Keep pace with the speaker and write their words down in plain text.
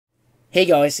Hey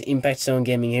guys, Impact Zone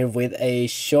Gaming here with a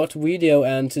short video,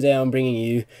 and today I'm bringing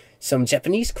you some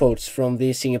Japanese quotes from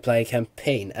the single player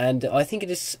campaign, and I think it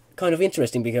is kind of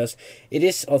interesting because it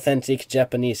is authentic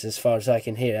Japanese as far as I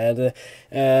can hear, and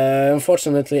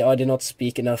unfortunately I do not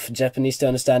speak enough Japanese to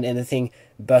understand anything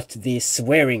but the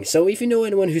swearing. So if you know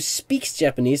anyone who speaks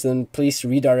Japanese, then please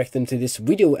redirect them to this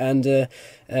video, and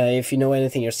if you know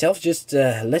anything yourself, just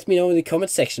let me know in the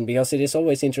comment section, because it is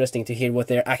always interesting to hear what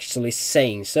they're actually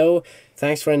saying. So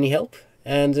thanks for any help,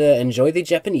 and enjoy the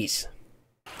Japanese.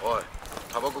 Oi,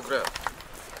 タバコくれ。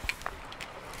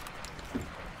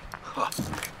は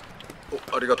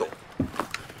お、ありがとう。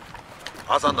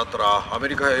朝になったらアメ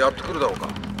リカへやってくるだろうか。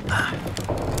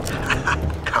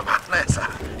構わないさ。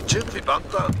準備万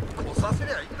端。来させ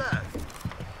りゃいいんだ。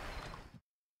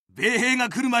米兵が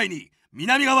来る前に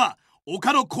南側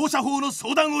丘の高射砲の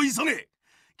相談を急げ。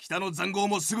北の塹壕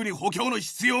もすぐに補強の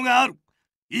必要がある。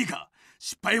いいか、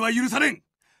失敗は許されん。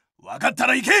分かった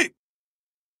ら行け。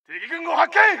敵軍を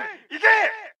発見。行け。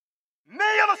名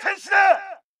誉の戦士だ。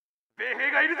米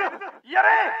兵がいるぞ。やれ。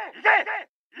行け。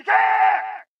行け。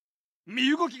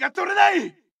身動きが取れな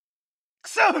い。く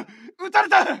そ、撃たれ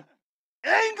た。援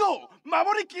護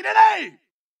守りきれない。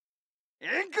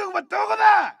援軍はどこ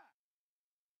だ。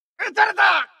撃たれ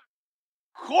た。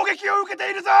攻撃を受け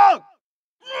ているぞ。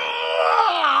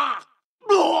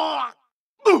うわ